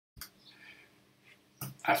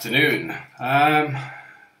Afternoon.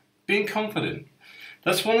 Being confident.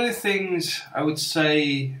 That's one of the things I would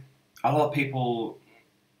say a lot of people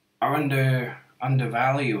are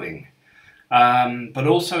undervaluing. But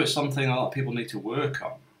also it's something a lot of people need to work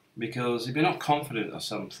on, because if you're not confident of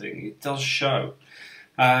something, it does show.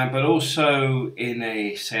 But also in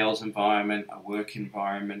a sales environment, a work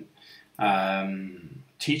environment,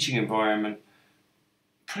 teaching environment,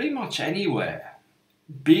 pretty much anywhere,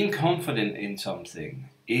 being confident in something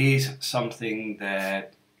is something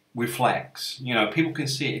that reflects. You know, people can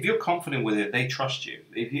see it. If you're confident with it, they trust you.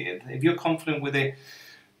 If you're confident with it,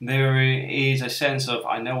 there is a sense of,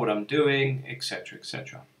 I know what I'm doing, etc.,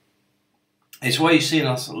 etc. It's why you see in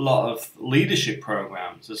a lot of leadership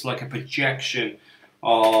programs, it's like a projection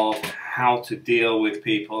of how to deal with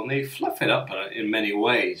people, and they fluff it up in many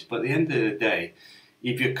ways. But at the end of the day,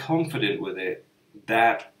 if you're confident with it,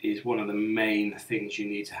 that is one of the main things you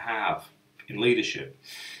need to have in leadership.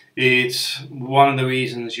 It's one of the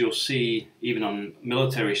reasons you'll see, even on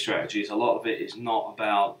military strategies, a lot of it is not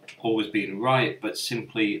about always being right, but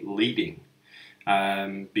simply leading.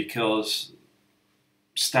 Because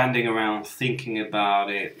standing around thinking about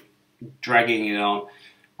it, dragging it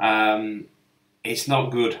on, it's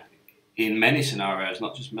not good in many scenarios,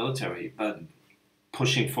 not just military, but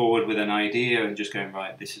pushing forward with an idea and just going,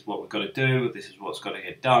 right, this is what we've got to do, this is what's got to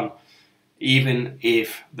get done. Even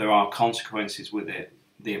if there are consequences with it,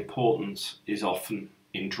 the importance is often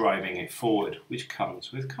in driving it forward, which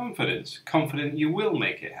comes with confidence. Confident you will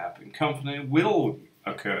make it happen. Confident it will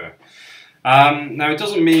occur. Now, it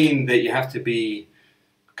doesn't mean that you have to be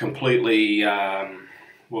completely,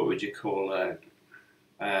 what would you call it,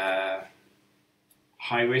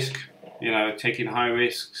 high risk. You know, taking high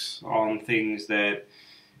risks on things that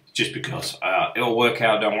just because it'll work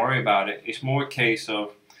out, don't worry about it. It's more a case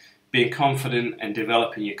of being confident and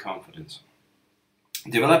developing your confidence.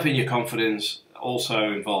 Developing your confidence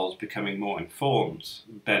also involves becoming more informed,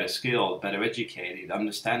 better skilled, better educated,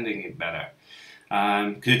 understanding it better.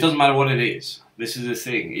 Because it doesn't matter what it is. This is the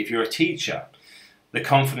thing. If you're a teacher, the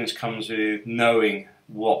confidence comes with knowing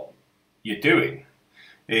what you're doing.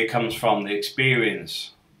 It comes from the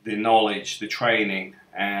experience, the knowledge, the training,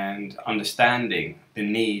 and understanding the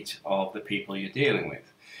needs of the people you're dealing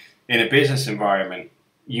with. In a business environment,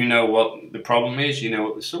 you know what the problem is, you know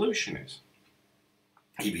what the solution is.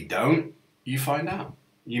 If you don't, you find out.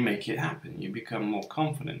 You make it happen. You become more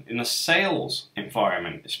confident. In a sales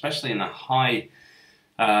environment, especially in a high,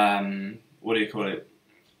 what do you call it,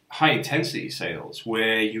 high intensity sales,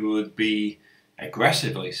 where you would be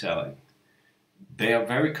aggressively selling, they are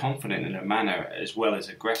very confident in their manner as well as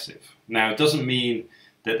aggressive. Now, it doesn't mean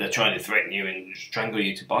that they're trying to threaten you and strangle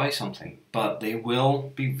you to buy something, but they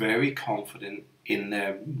will be very confident in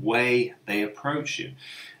their way they approach you.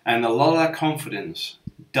 And a lot of that confidence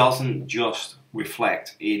doesn't just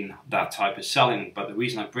reflect in that type of selling, but the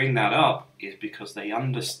reason I bring that up is because they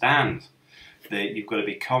understand that you've got to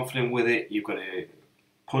be confident with it, you've got to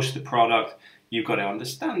push the product, you've got to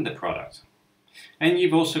understand the product. And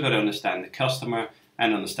you've also got to understand the customer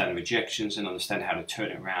and understand rejections and understand how to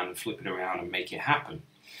turn it around and flip it around and make it happen.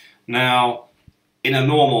 Now, in a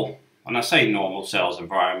normal, when I say normal sales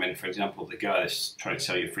environment, for example, the guy that's trying to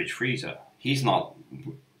sell you a fridge freezer, he's not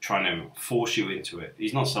trying to force you into it.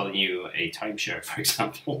 He's not selling you a timeshare, for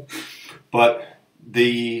example. But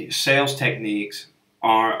the sales techniques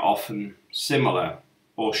are often similar,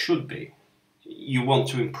 or should be. You want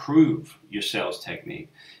to improve your sales technique.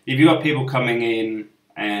 If you've got people coming in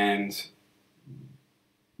and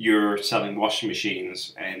you're selling washing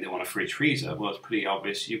machines and they want a fridge freezer, well, it's pretty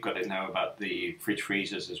obvious you've got to know about the fridge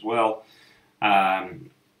freezers as well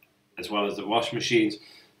as the washing machines,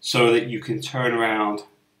 so that you can turn around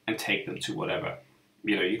and take them to whatever.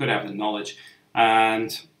 You know, you've got to have the knowledge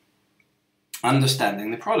and understanding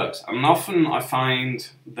the products. And often I find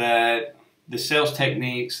that the sales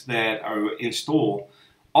techniques that are in store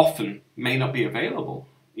often may not be available.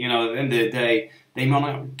 You know, at the end of the day, they might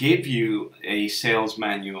not give you a sales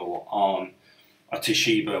manual on a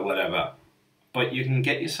Toshiba or whatever, but you can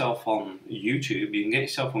get yourself on YouTube, you can get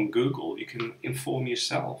yourself on Google, you can inform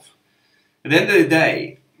yourself. At the end of the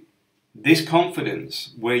day, this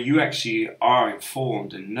confidence where you actually are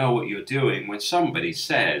informed and know what you're doing, when somebody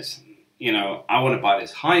says, you know, I want to buy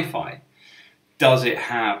this hi-fi, does it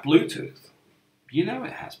have Bluetooth? You know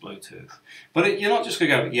it has Bluetooth. But you're not just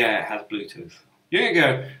going to go, yeah, it has Bluetooth. You're going to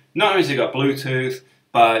go, not only has it got Bluetooth,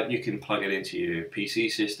 but you can plug it into your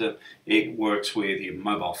PC system. It works with your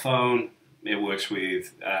mobile phone. It works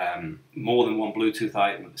with more than one Bluetooth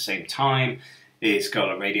item at the same time. it's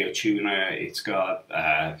got a radio tuner, it's got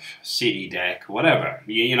a CD deck, whatever.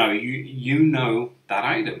 You know that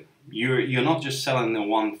item. You're not just selling the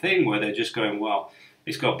one thing where they're just going, well,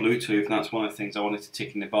 it's got Bluetooth, and that's one of the things I wanted to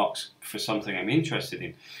tick in the box for something I'm interested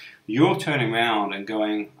in. You're turning around and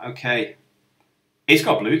going, okay, it's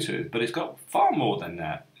got Bluetooth, but it's got far more than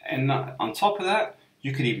that. And on top of that,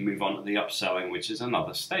 you could even move on to the upselling, which is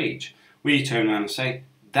another stage, where you turn around and say,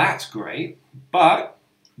 that's great, but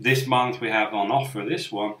this month we have on offer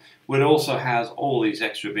this one, which also has all these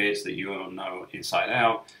extra bits that you don't know inside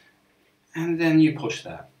out, and then you push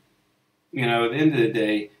that. You know, at the end of the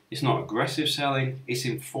day, it's not aggressive selling, it's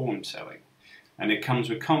informed selling. And it comes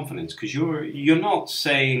with confidence, because you're not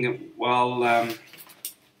saying, well,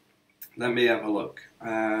 let me have a look.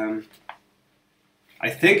 I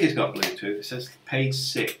think it's got Bluetooth. It says page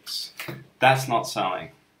 6. That's not selling.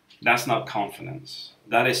 That's not confidence.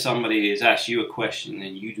 That is somebody has asked you a question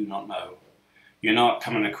and you do not know. You're not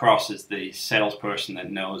coming across as the salesperson that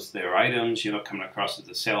knows their items. You're not coming across as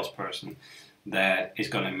the salesperson that is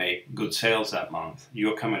going to make good sales that month.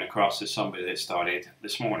 You're coming across as somebody that started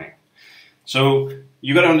this morning. So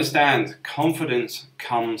you got to understand, confidence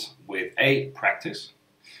comes with practice.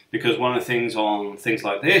 Because one of the things on things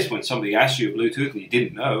like this, when somebody asks you Bluetooth and you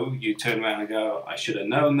didn't know, you turn around and go, I should have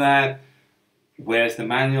known that. Where's the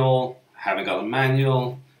manual? Haven't got a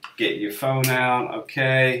manual. Get your phone out.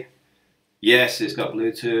 Okay. Yes, it's got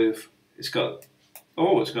Bluetooth. It's got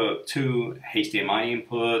 2 HDMI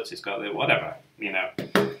inputs. It's got whatever, you know.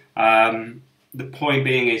 The point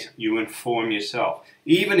being is you inform yourself.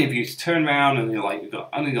 Even if you turn around and you're like, you've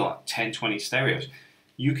only got 10, 20 stereos,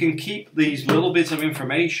 you can keep these little bits of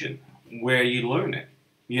information where you learn it.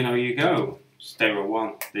 You know, you go, stereo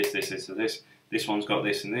 1, this one's got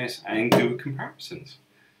this and this, and do comparisons.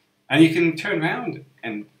 And you can turn around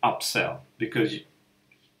and upsell, because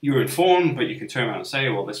you're informed, but you can turn around and say,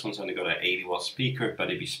 well, this one's only got an 80-watt speaker,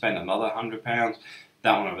 but if you spend another £100,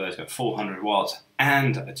 that one over there's got 400 watts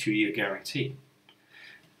and a 2-year guarantee.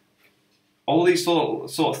 All these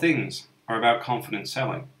sort of things are about confident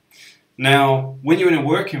selling. Now, when you're in a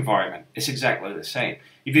work environment, it's exactly the same.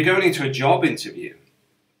 If you're going into a job interview,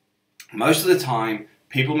 most of the time,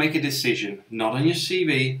 people make a decision, not on your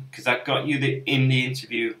CV, because that got you in the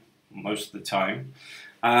interview most of the time,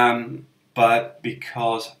 but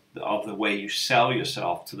because of the way you sell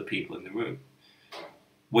yourself to the people in the room.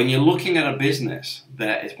 When you're looking at a business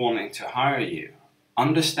that is wanting to hire you,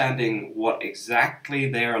 understanding what exactly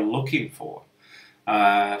they're looking for.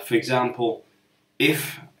 For example,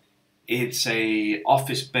 if it's a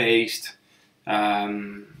office-based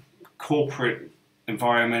corporate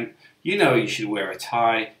environment, you know you should wear a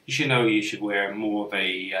tie, you should wear more of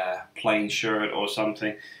a plain shirt or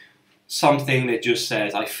something that just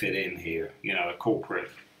says, I fit in here, you know, a corporate,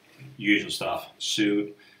 usual stuff,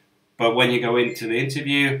 suit. But when you go into the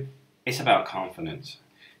interview, it's about confidence.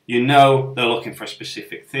 You know they're looking for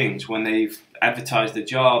specific things. When they've advertised the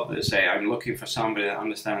job, they say, I'm looking for somebody that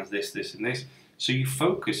understands this, this, and this. So you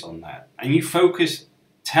focus on that. And you focus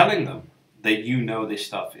telling them that you know this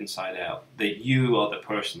stuff inside out, that you are the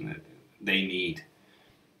person that they need.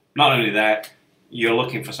 Not only that, you're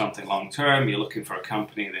looking for something long-term, you're looking for a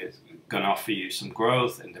company that's going to offer you some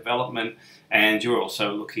growth and development, and you're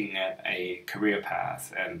also looking at a career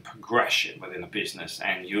path and progression within a business,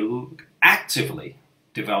 and you're actively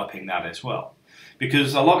developing that as well.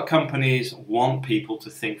 Because a lot of companies want people to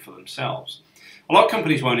think for themselves. A lot of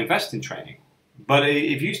companies won't invest in training. But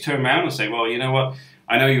if you turn around and say, well, you know what,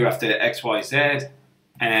 I know you're after X, Y, Z,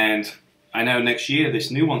 and I know next year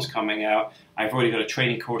this new one's coming out, I've already got a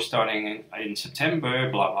training course starting in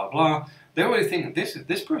September, blah, blah, blah. They already think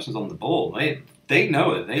this person's on the ball. They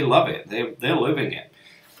know it, they love it, they're living it.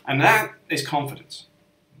 And that is confidence.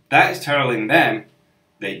 That is telling them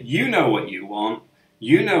that you know what you want,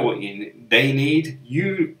 you know what they need,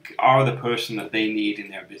 you are the person that they need in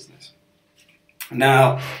their business.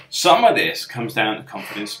 Now, some of this comes down to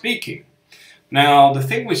confident speaking. Now, the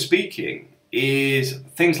thing with speaking is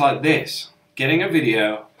things like this, getting a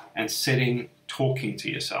video and sitting talking to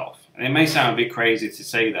yourself. And it may sound a bit crazy to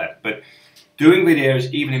say that, but doing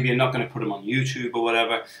videos, even if you're not going to put them on YouTube or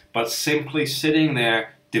whatever, but simply sitting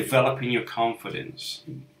there, developing your confidence,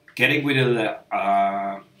 getting rid of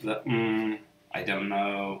I don't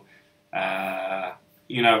know,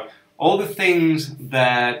 you know, all the things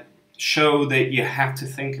that show that you have to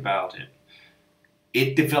think about it.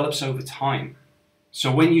 It develops over time.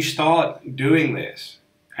 So when you start doing this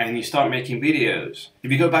and you start making videos,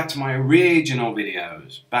 if you go back to my original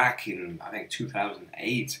videos back in, I think,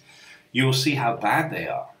 2008, you'll see how bad they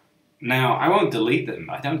are. Now, I won't delete them.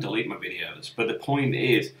 I don't delete my videos. But the point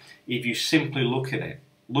is, if you simply look at it,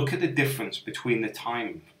 look at the difference between the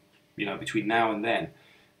time, between now and then.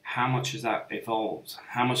 How much has that evolved?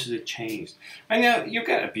 How much has it changed? And you'll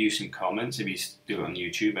get abusive comments if you do it on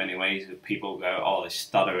YouTube anyways. If people go, oh, this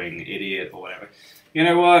stuttering idiot or whatever. You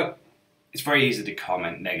know what? It's very easy to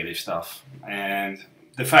comment negative stuff. And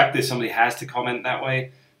the fact that somebody has to comment that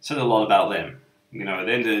way says a lot about them. At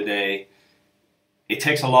the end of the day, it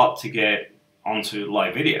takes a lot to get onto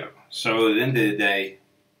live video. So at the end of the day,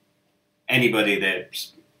 anybody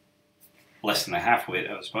that's less than a half-wit,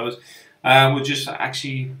 I suppose, would just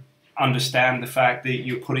actually understand the fact that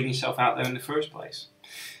you're putting yourself out there in the first place.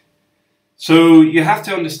 So you have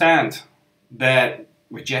to understand that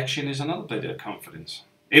rejection is another bit of confidence.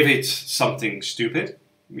 If it's something stupid,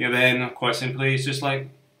 then quite simply it's just like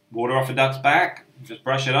water off a duck's back, just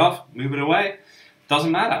brush it off, move it away.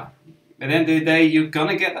 Doesn't matter. At the end of the day, you're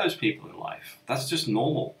gonna get those people in life. That's just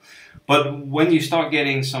normal. But when you start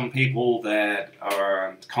getting some people that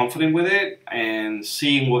are confident with it and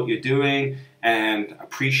seeing what you're doing and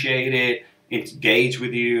appreciate it, engage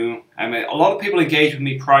with you. I mean, a lot of people engage with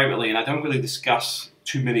me privately, and I don't really discuss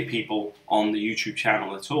too many people on the YouTube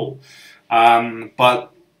channel at all.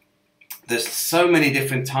 But there's so many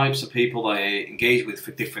different types of people I engage with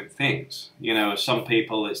for different things. Some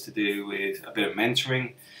people it's to do with a bit of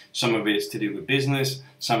mentoring. Some of it's to do with business,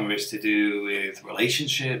 some of it's to do with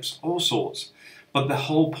relationships, all sorts. But the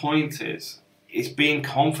whole point is being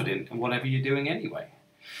confident in whatever you're doing anyway.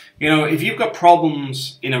 If you've got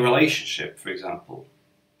problems in a relationship, for example,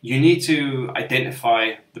 you need to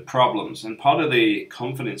identify the problems. And part of the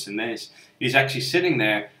confidence in this is actually sitting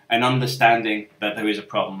there and understanding that there is a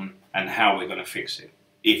problem and how we're going to fix it,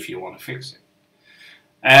 if you want to fix it.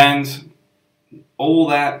 And all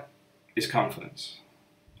that is confidence.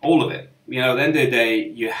 All of it. At the end of the day,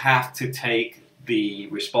 you have to take the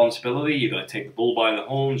responsibility. You've got to take the bull by the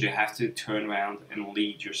horns. You have to turn around and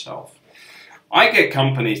lead yourself. I get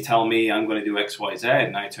companies tell me I'm going to do X, Y, Z,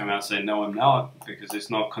 and I turn around and say, no, I'm not, because it's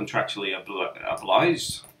not contractually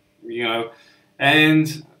obliged.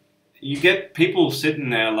 And you get people sitting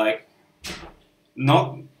there like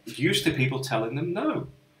not used to people telling them no,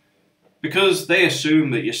 because they assume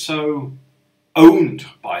that you're so owned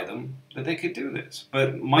by them that they could do this.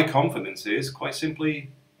 But my confidence is quite simply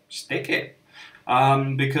stick it,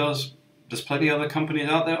 because there's plenty of other companies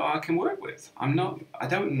out there I can work with. I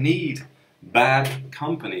don't need bad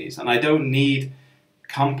companies, and I don't need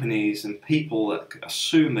companies and people that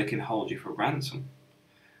assume they can hold you for ransom.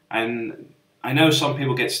 And I know some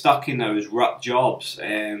people get stuck in those rut jobs,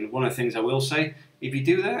 and one of the things I will say, if you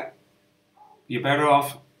do that, you're better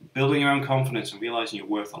off building your own confidence and realizing you're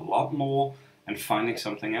worth a lot more and finding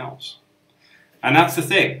something else. And that's the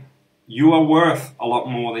thing. You are worth a lot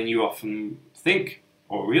more than you often think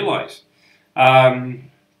or realize.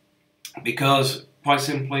 Because, quite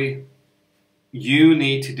simply, you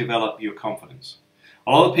need to develop your confidence.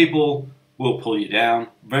 A lot of people will pull you down.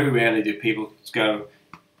 Very rarely do people go,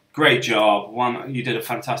 great job, you did a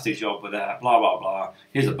fantastic job with that, blah, blah, blah.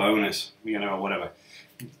 Here's a bonus, or whatever.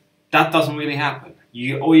 That doesn't really happen.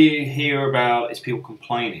 All you hear about is people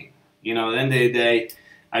complaining. At the end of the day,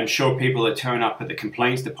 I'm sure people that turn up at the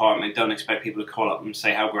complaints department don't expect people to call up and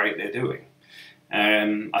say how great they're doing.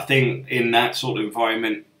 I think in that sort of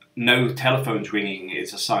environment, no telephones ringing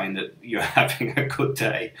is a sign that you're having a good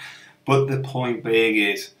day. But the point being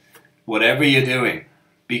is, whatever you're doing,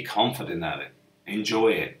 be confident at it. Enjoy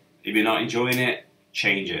it. If you're not enjoying it,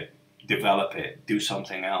 change it. Develop it. Do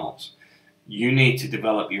something else. You need to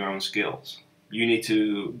develop your own skills. You need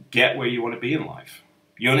to get where you want to be in life.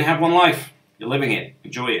 You only have one life. You're living it.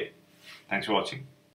 Enjoy it. Thanks for watching.